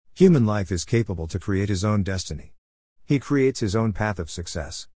Human life is capable to create his own destiny. He creates his own path of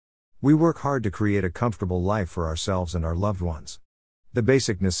success. We work hard to create a comfortable life for ourselves and our loved ones. The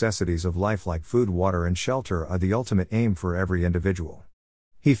basic necessities of life like food, water, and shelter are the ultimate aim for every individual.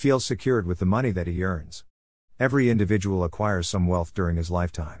 He feels secured with the money that he earns. Every individual acquires some wealth during his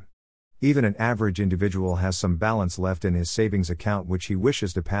lifetime. Even an average individual has some balance left in his savings account which he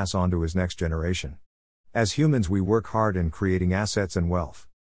wishes to pass on to his next generation. As humans, we work hard in creating assets and wealth.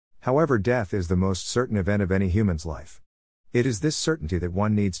 However, death is the most certain event of any human's life. It is this certainty that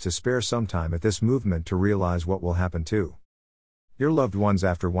one needs to spare some time at this movement to realize what will happen to your loved ones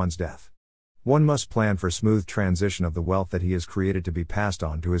after one's death. One must plan for smooth transition of the wealth that he has created to be passed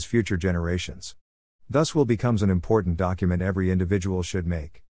on to his future generations. Thus will becomes an important document every individual should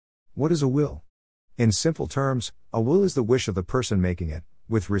make. What is a will? In simple terms, a will is the wish of the person making it,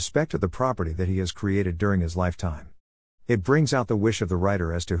 with respect to the property that he has created during his lifetime. It brings out the wish of the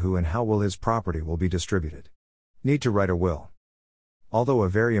writer as to who and how will his property will be distributed. Need to write a will. Although a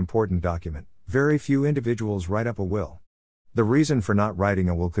very important document, very few individuals write up a will. The reason for not writing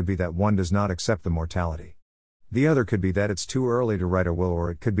a will could be that one does not accept the mortality. The other could be that it's too early to write a will,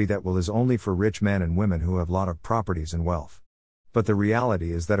 or it could be that will is only for rich men and women who have a lot of properties and wealth. But the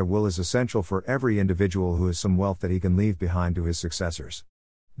reality is that a will is essential for every individual who has some wealth that he can leave behind to his successors.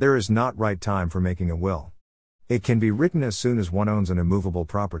 There is not right time for making a will. It can be written as soon as one owns an immovable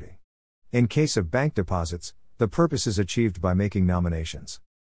property. In case of bank deposits, the purpose is achieved by making nominations.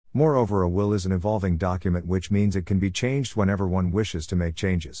 Moreover, a will is an evolving document, which means it can be changed whenever one wishes to make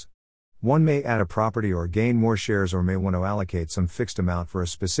changes. One may add a property or gain more shares, or may want to allocate some fixed amount for a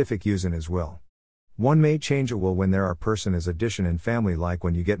specific use in his will. One may change a will when there are person is addition in family, like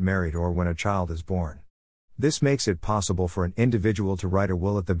when you get married or when a child is born. This makes it possible for an individual to write a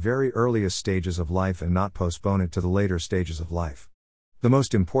will at the very earliest stages of life and not postpone it to the later stages of life. The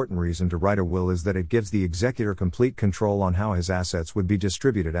most important reason to write a will is that it gives the executor complete control on how his assets would be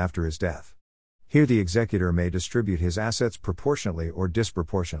distributed after his death. Here the executor may distribute his assets proportionately or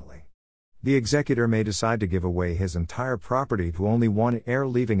disproportionately. The executor may decide to give away his entire property to only one heir,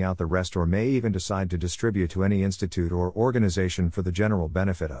 leaving out the rest, or may even decide to distribute to any institute or organization for the general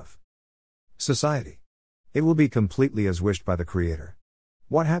benefit of society. It will be completely as wished by the Creator.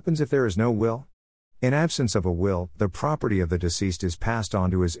 What happens if there is no will? In absence of a will, the property of the deceased is passed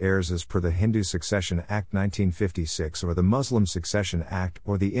on to his heirs as per the Hindu Succession Act 1956 or the Muslim Succession Act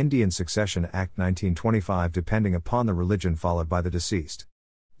or the Indian Succession Act 1925, depending upon the religion followed by the deceased.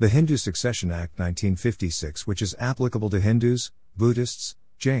 The Hindu Succession Act 1956, which is applicable to Hindus, Buddhists,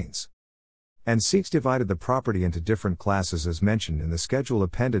 Jains, and Sikhs, divided the property into different classes as mentioned in the schedule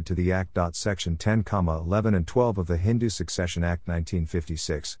appended to the Act. Section 10, 11 and 12 of the Hindu Succession Act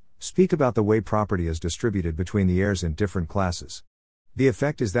 1956 speak about the way property is distributed between the heirs in different classes. The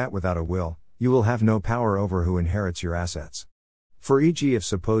effect is that without a will, you will have no power over who inherits your assets. For e.g., if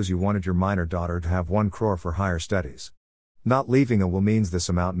suppose you wanted your minor daughter to have 1 crore for higher studies. Not leaving a will means this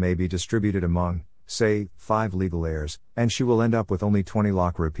amount may be distributed among, say, 5 legal heirs, and she will end up with only 20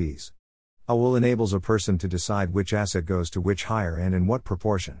 lakh rupees. A will enables a person to decide which asset goes to which higher and in what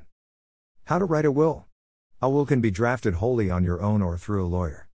proportion. How to write a will? A will can be drafted wholly on your own or through a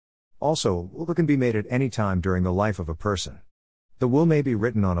lawyer. Also, a will can be made at any time during the life of a person. The will may be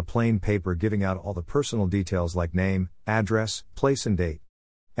written on a plain paper giving out all the personal details like name, address, place and date.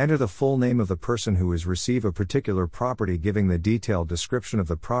 Enter the full name of the person who is receive a particular property, giving the detailed description of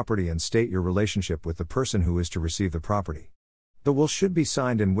the property, and state your relationship with the person who is to receive the property. The will should be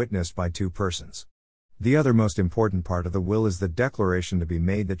signed and witnessed by 2 persons. The other most important part of the will is the declaration to be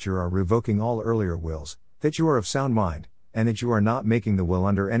made that you are revoking all earlier wills, that you are of sound mind, and that you are not making the will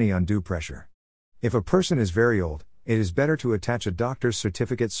under any undue pressure. If a person is very old, it is better to attach a doctor's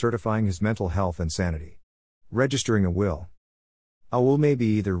certificate certifying his mental health and sanity. Registering a will. A will may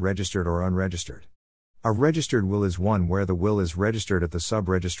be either registered or unregistered. A registered will is one where the will is registered at the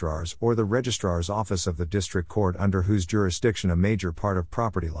sub-registrar's or the registrar's office of the district court under whose jurisdiction a major part of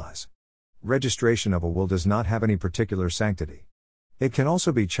property lies. Registration of a will does not have any particular sanctity. It can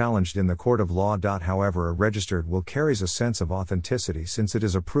also be challenged in the court of law. However, a registered will carries a sense of authenticity since it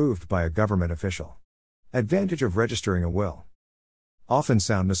is approved by a government official. Advantage of registering a will. Often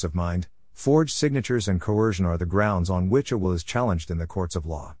soundness of mind, forged signatures and coercion are the grounds on which a will is challenged in the courts of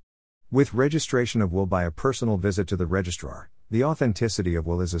law. With registration of will by a personal visit to the registrar, the authenticity of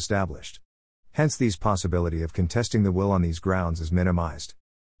will is established. Hence the possibility of contesting the will on these grounds is minimized.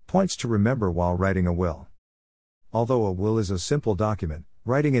 Points to remember while writing a will. Although a will is a simple document,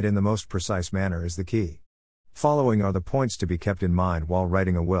 writing it in the most precise manner is the key. Following are the points to be kept in mind while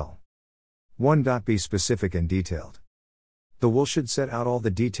writing a will. 1. Be specific and detailed. The will should set out all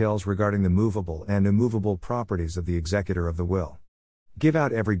the details regarding the movable and immovable properties of the executor of the will. Give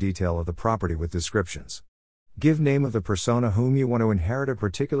out every detail of the property with descriptions. Give name of the persona whom you want to inherit a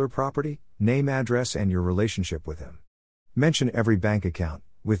particular property, name, address, and your relationship with him. Mention every bank account,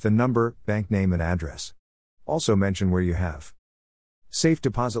 with the number, bank name, and address. Also mention where you have safe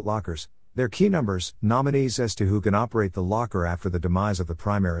deposit lockers, their key numbers, nominees as to who can operate the locker after the demise of the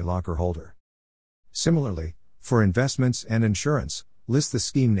primary locker holder. Similarly, for investments and insurance, list the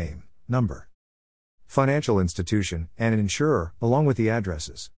scheme name, number, financial institution, and insurer, along with the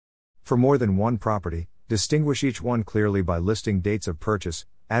addresses. For more than one property, distinguish each one clearly by listing dates of purchase,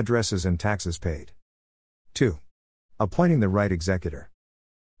 addresses, and taxes paid. 2. Appointing the right executor.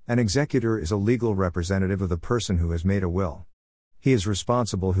 An executor is a legal representative of the person who has made a will. He is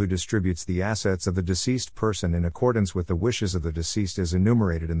responsible who distributes the assets of the deceased person in accordance with the wishes of the deceased as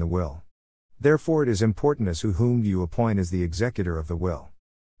enumerated in the will. Therefore, it is important as whom you appoint as the executor of the will.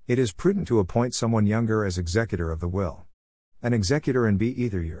 It is prudent to appoint someone younger as executor of the will. An executor and be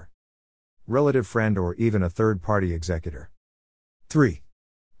either your relative, friend, or even a third-party executor. 3.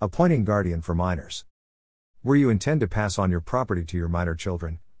 Appointing guardian for minors. Where you intend to pass on your property to your minor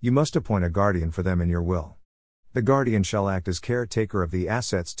children, you must appoint a guardian for them in your will. The guardian shall act as caretaker of the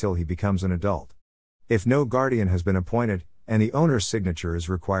assets till he becomes an adult. If no guardian has been appointed, and the owner's signature is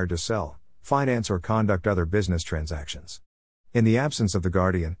required to sell, finance, or conduct other business transactions. In the absence of the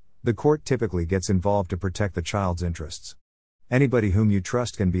guardian, the court typically gets involved to protect the child's interests. Anybody whom you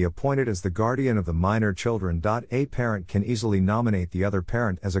trust can be appointed as the guardian of the minor children. A parent can easily nominate the other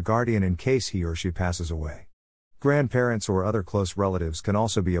parent as a guardian in case he or she passes away. Grandparents or other close relatives can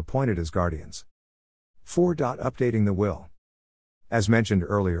also be appointed as guardians. 4. Updating the will. As mentioned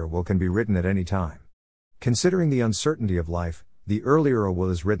earlier, will can be written at any time. Considering the uncertainty of life, the earlier a will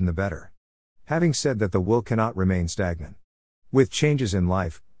is written the better. Having said that, the will cannot remain stagnant. With changes in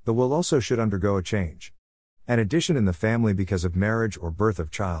life, the will also should undergo a change. An addition in the family because of marriage or birth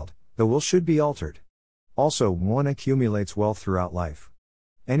of child, the will should be altered. Also, one accumulates wealth throughout life.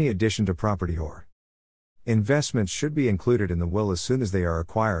 Any addition to property or investments should be included in the will as soon as they are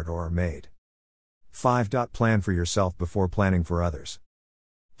acquired or are made. 5. Plan for yourself before planning for others.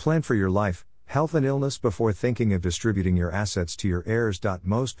 Plan for your life, health, and illness before thinking of distributing your assets to your heirs.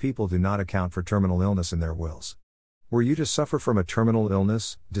 Most people do not account for terminal illness in their wills. Were you to suffer from a terminal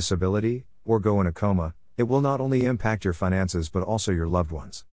illness, disability, or go in a coma, it will not only impact your finances but also your loved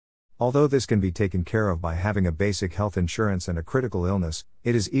ones. Although this can be taken care of by having a basic health insurance and a critical illness,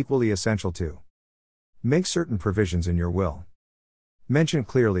 it is equally essential to make certain provisions in your will. Mention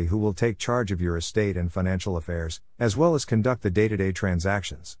clearly who will take charge of your estate and financial affairs, as well as conduct the day-to-day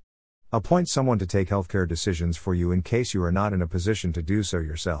transactions. Appoint someone to take healthcare decisions for you in case you are not in a position to do so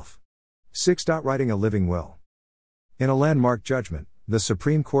yourself. 6. Writing a living will. In a landmark judgment, the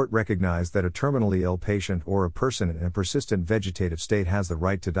Supreme Court recognized that a terminally ill patient or a person in a persistent vegetative state has the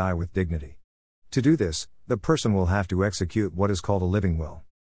right to die with dignity. To do this, the person will have to execute what is called a living will.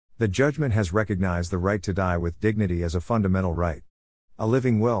 The judgment has recognized the right to die with dignity as a fundamental right. A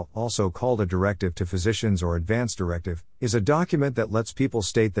living will, also called a directive to physicians or advance directive, is a document that lets people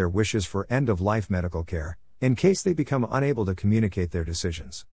state their wishes for end-of-life medical care, in case they become unable to communicate their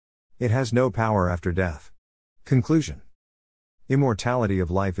decisions. It has no power after death. Conclusion. Immortality of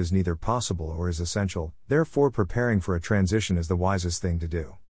life is neither possible or is essential, therefore preparing for a transition is the wisest thing to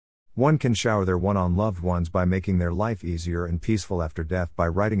do. One can shower their one on loved ones by making their life easier and peaceful after death by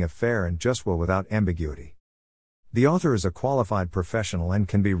writing a fair and just will without ambiguity. The author is a qualified professional and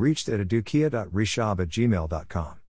can be reached at adukia.rishab@gmail.com.